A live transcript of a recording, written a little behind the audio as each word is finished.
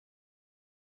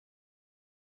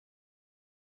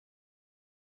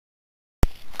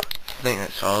I think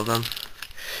that's all of them.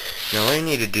 Now all you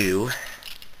need to do, you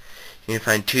need to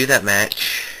find two that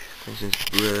match. For instance,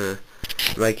 in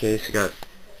my case, I got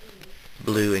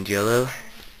blue and yellow.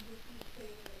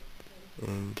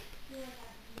 And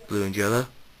blue and yellow.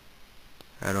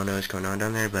 I don't know what's going on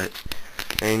down there, but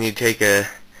then you need to take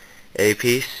a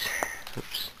piece.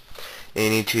 Oops. And you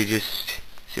need to just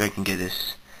see if I can get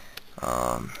this.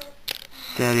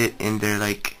 Set it in there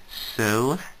like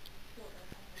so.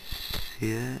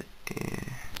 See that? Yeah.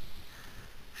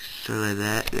 So like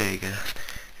that. There you go.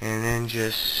 And then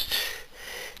just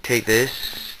take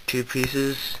this, two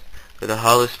pieces with the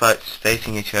hollow spots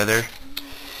facing each other.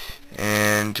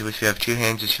 And if you have two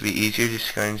hands, it should be easier.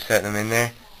 Just go ahead and set them in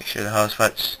there. Make sure the hollow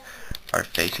spots are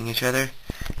facing each other.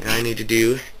 And all I need to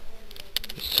do,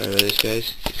 sorry about this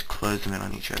guys, just close them in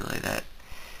on each other like that.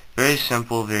 Very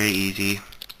simple, very easy.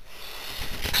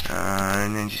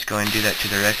 And then just go ahead and do that to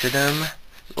the rest of them.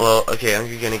 Well, okay, I'm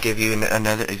going to give you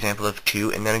another example of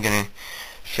two, and then I'm going to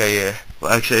show you,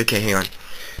 well actually, okay, hang on.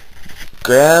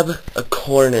 Grab a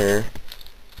corner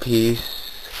piece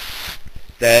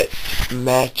that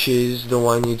matches the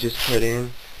one you just put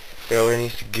in. Where it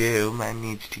needs to go, mine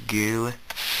needs to go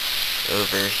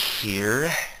over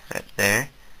here, right there.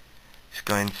 Just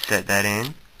go ahead and set that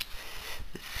in.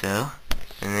 So,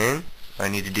 and then what I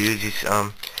need to do is just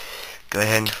go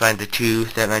ahead and find the two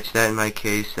that match that. In my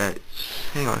case, that's,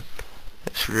 hang on,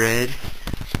 that's red,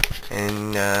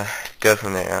 and go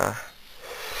from there.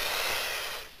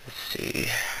 Let's see,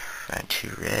 find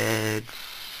two reds.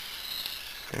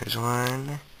 There's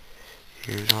one.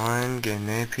 Here's one. Get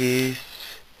another piece.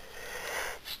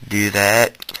 Let's do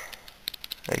that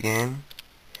again.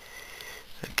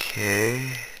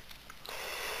 Okay.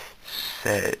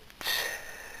 Set.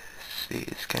 See,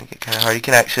 it's gonna get kind of hard. You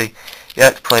can actually, you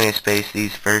got plenty of space.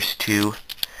 These first two,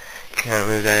 kind of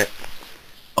move that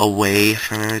away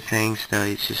from everything, so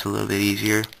it's just a little bit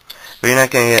easier. But you're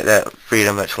not gonna get that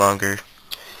freedom much longer.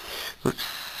 Oops.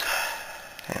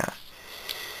 Yeah.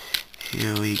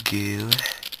 Here we go.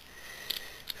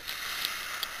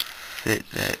 Fit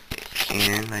that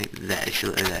in like that. It should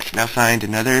look like that. Now find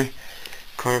another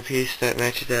corner piece that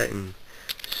matches that and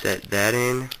set that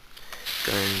in.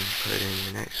 Go and put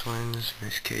in the next ones. In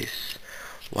this case,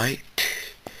 white.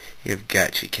 You've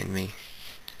got to kidding me.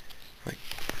 Like,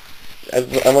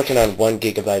 I'm working on 1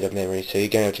 gigabyte of memory, so you're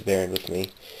gonna have to bear with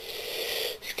me.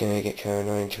 It's gonna get kind of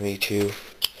annoying to me too.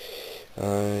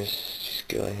 Let's just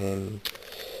go ahead and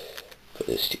put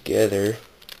this together.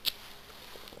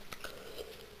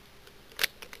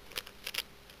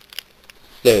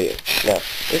 There you go.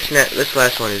 Now, this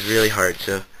last one is really hard,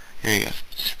 so here you go.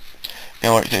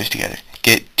 Now work those together.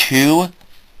 Get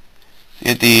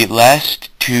the last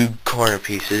two corner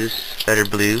pieces that are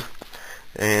blue,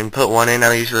 and put one in.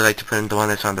 I usually like to put in the one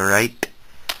that's on the right.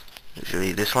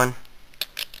 Usually this one.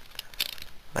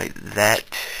 Like that.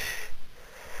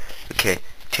 Okay,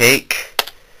 take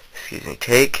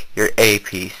your A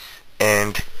piece,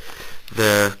 and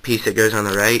the piece that goes on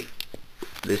the right,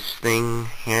 this thing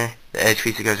here, the edge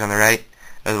piece that goes on the right,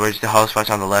 in other words, the hollow spot's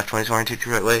on the left when it's oriented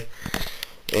the right way.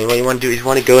 And what you want to do is you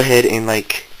want to go ahead and,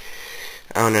 like,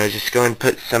 I don't know, just go and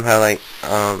put somehow, like,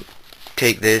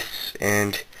 take this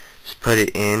and just put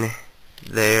it in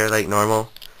there like normal,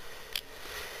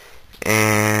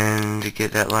 and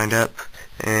get that lined up,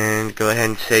 and go ahead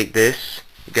and take this.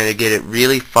 You're going to get it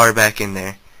really far back in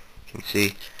there. You can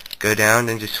see, go down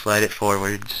and just slide it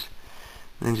forwards,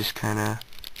 and then just kind of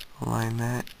align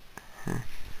that.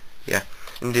 Yeah,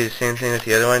 and do the same thing with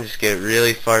the other one. Just get it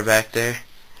really far back there,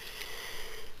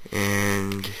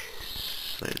 and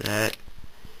like that.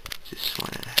 Just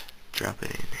want to drop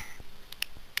it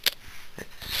in.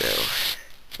 So,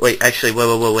 wait, actually,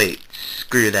 wait.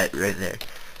 Screw that right there.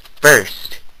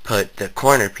 First, put the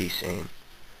corner piece in,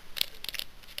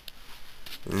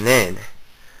 and then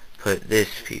put this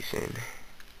piece in.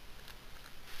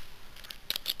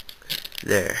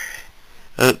 There.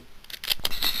 Oh,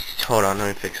 hold on, let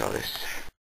me fix all this.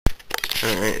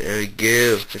 Alright, there we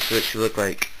go. This is what it should look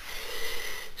like.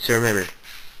 So remember,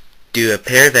 do a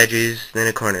pair of edges, then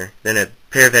a corner, then a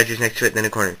pair of edges next to it, then a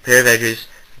corner. Pair of edges,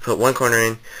 put one corner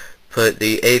in, put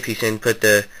the A piece in, put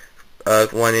the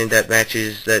one in that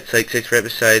matches, that's like sits right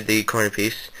beside the corner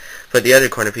piece, put the other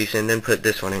corner piece in, then put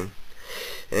this one in.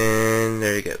 And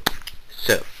there you go.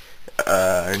 So,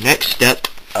 our next step,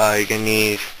 you're going to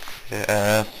need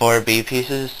 4 B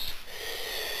pieces.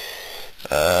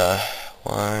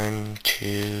 1,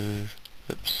 2,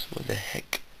 oops, what the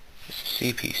heck? It's a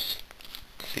C piece.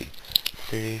 C,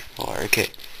 3, 4, okay.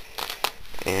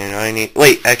 And I need,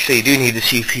 wait, actually you do need the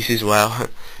C piece as well.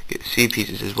 Get C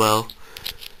pieces as well.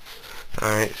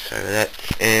 Alright, sorry about that.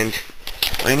 And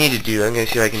what I need to do, I'm going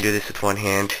to see if I can do this with one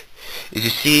hand, is you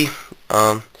see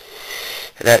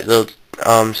that little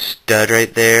stud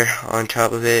right there on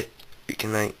top of it? You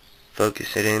can like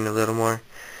focus it in a little more.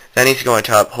 That needs to go on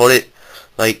top. Hold it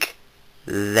like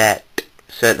that,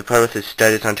 so that the part with the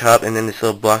stud is on top, and then this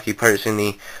little blocky part is in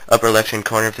the upper left hand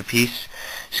corner of the piece.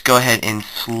 Just go ahead and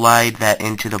slide that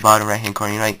into the bottom right hand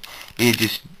corner. You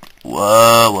just,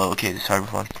 whoa, okay, this is hard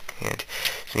with one hand.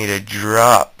 So you need to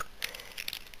drop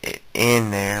it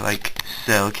in there like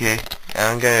so, okay?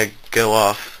 I'm gonna go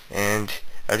off, and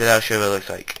after that I'll show you what it looks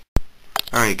like.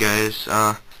 Alright guys,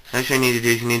 next thing you need to do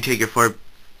is you need to take your 4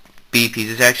 B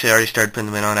pieces. Actually I already started putting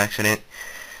them in on accident,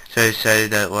 so I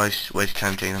decided that waste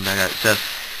time taking them back out. So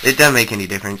it doesn't make any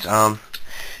difference.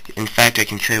 In fact, I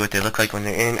can show you what they look like when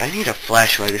they're in. I need a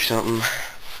flashlight or something,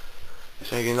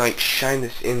 so I can like shine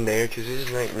this in there, because this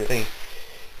is not really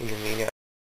inconvenient.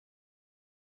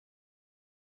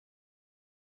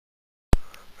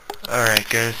 Alright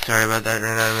guys, sorry about that,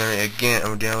 ran out of memory again.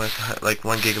 I'm dealing with like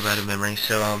 1 gigabyte of memory,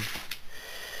 so I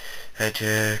had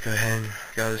to go ahead and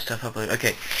get all this stuff up.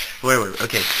 Okay, where were we?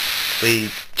 Okay,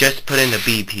 we just put in the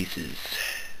B pieces.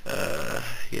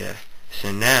 Yeah.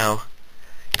 So now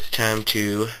it's time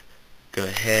to go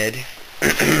ahead,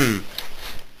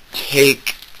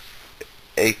 take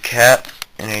a cap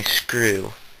and a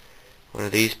screw, one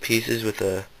of these pieces with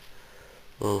a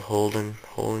little hole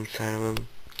inside of them.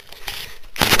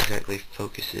 Can't exactly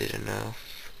focus it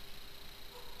enough.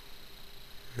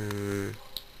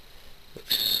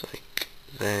 Looks like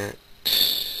that.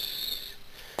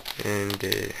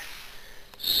 And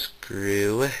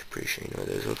screw. Pretty sure you know what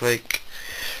those look like.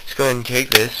 Let's go ahead and take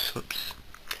this. Whoops.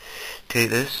 Take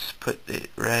this. Put it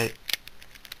right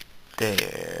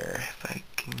there. If I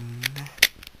can.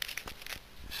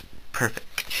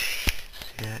 Perfect.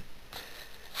 See that?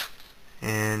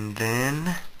 And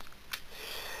then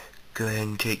go ahead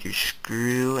and take your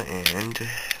screw and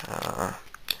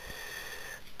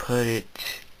put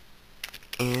it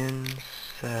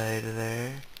inside of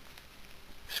there.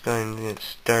 Just go ahead and get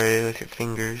started with your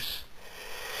fingers.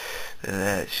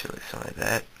 That should look something like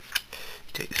that.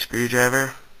 Take the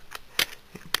screwdriver,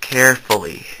 and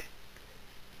carefully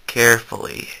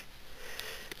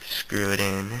screw it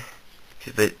in.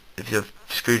 But if the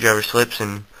screwdriver slips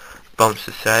and bumps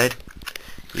the side,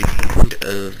 the end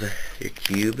of your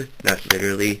cube, not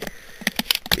literally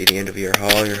be the end of your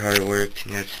haul, your hard work,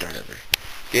 and you have to start over.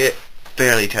 Get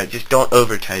fairly tight. Just don't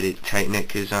over tighten it,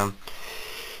 because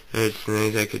there's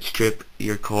things that could strip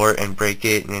your core and break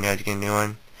it, and then have to get a new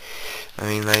one. I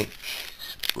mean, like,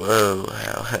 whoa,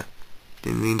 wow.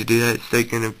 Didn't mean to do that. It's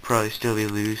like gonna probably still be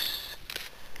loose.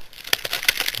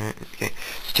 Alright, okay.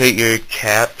 Let's take your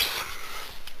caps,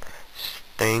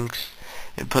 things,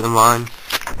 and put them on.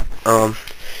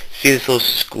 See this little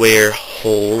square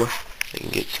hole? I can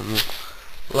get some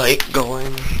light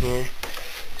going here.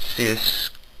 See this?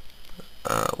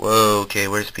 Whoa, okay,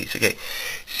 where's the piece? Okay,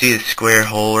 see the square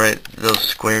hole, right? The little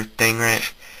square thing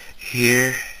right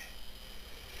here?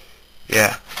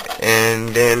 Yeah, and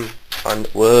then on,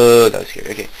 whoa, that was here,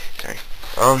 okay, sorry.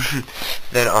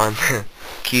 Then on the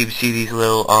cube, see these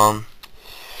little, what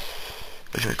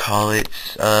should we call it,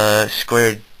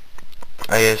 square,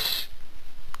 I guess,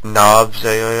 knobs or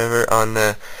whatever, on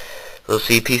the little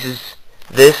C pieces?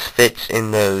 This fits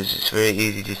in those. It's very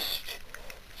easy, just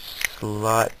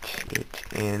slot it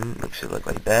in. It should look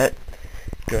like that.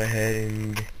 Go ahead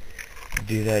and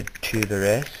do that to the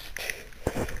rest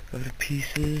of the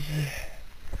pieces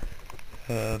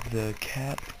of the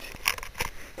caps,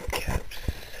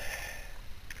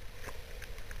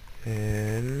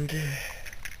 and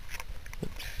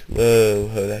oops,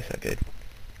 whoa, that's not good.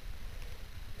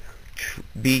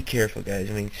 Be careful, guys.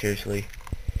 I mean, seriously.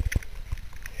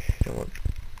 Don't want.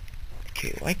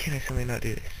 Okay, why can't I suddenly not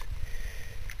do this?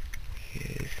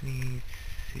 Okay, this needs.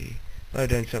 See, I've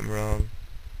done something wrong.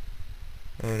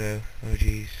 Oh no. Oh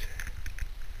jeez.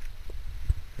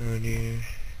 Oh dear.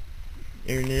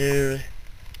 Oh no.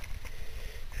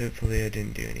 Hopefully I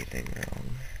didn't do anything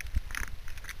wrong.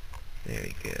 There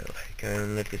we go. Go ahead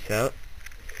and lift this out.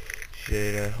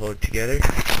 Should hold it together.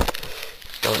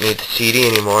 Don't need the CD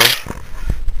anymore.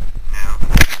 Now,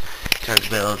 time to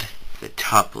build the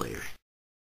top layer.